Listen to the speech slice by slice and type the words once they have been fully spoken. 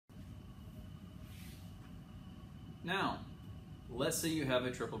Now, let's say you have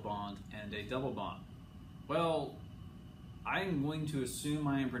a triple bond and a double bond. Well, I'm going to assume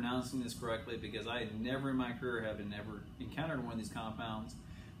I am pronouncing this correctly because I never in my career have ever encountered one of these compounds,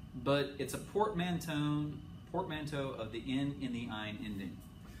 but it's a portmanteau of the N in the ein ending.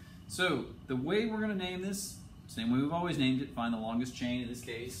 So the way we're going to name this, same way we've always named it, find the longest chain, in this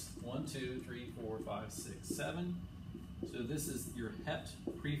case, 1, 2, 3, 4, 5, 6, 7. So this is your hept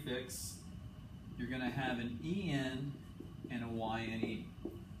prefix. You're going to have an En and a Yne.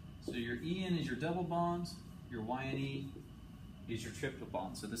 So your En is your double bond, your Yne is your triple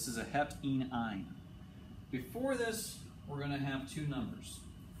bond. So this is a hept en ein. Before this, we're going to have two numbers.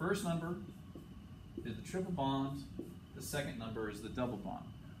 First number is the triple bond, the second number is the double bond.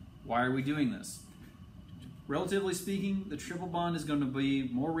 Why are we doing this? Relatively speaking, the triple bond is going to be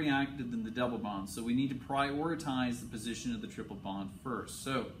more reactive than the double bond, so we need to prioritize the position of the triple bond first.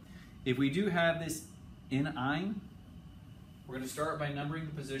 So if we do have this en ein, we're going to start by numbering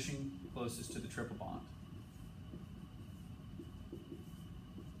the position closest to the triple bond.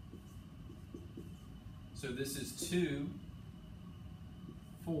 So this is 2,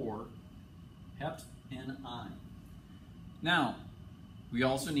 4, hept en ein. Now, we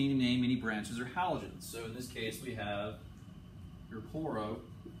also need to name any branches or halogens. So in this case, we have your chloro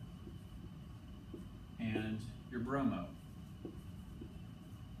and your bromo.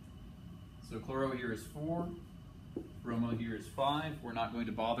 So chloro here is 4, bromo here is 5. We're not going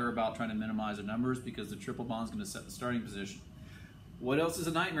to bother about trying to minimize the numbers because the triple bond is going to set the starting position. What else is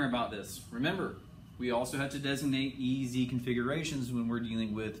a nightmare about this? Remember, we also have to designate EZ configurations when we're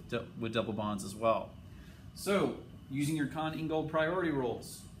dealing with double bonds as well. So, using your Kohn-Ingold priority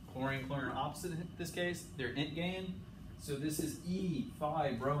rules, chlorine, chlorine opposite in this case, they're entgane. So this is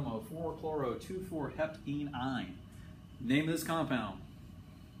E5 bromo, 4 chloro, 2,4 hept en ein. Name of this compound.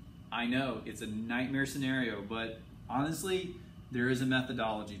 I know, it's a nightmare scenario, but honestly, there is a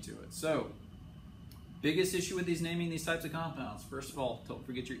methodology to it. So, biggest issue with naming these types of compounds. First of all, don't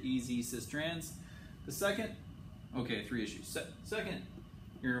forget your EZ cis trans. The second, okay, 3 issues. Second,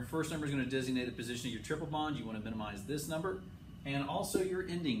 your first number is going to designate the position of your triple bond. You want to minimize this number. And also your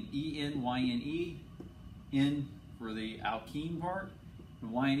ending, En, Yne, N for the alkene part,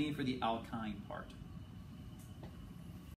 and Yne for the alkyne part.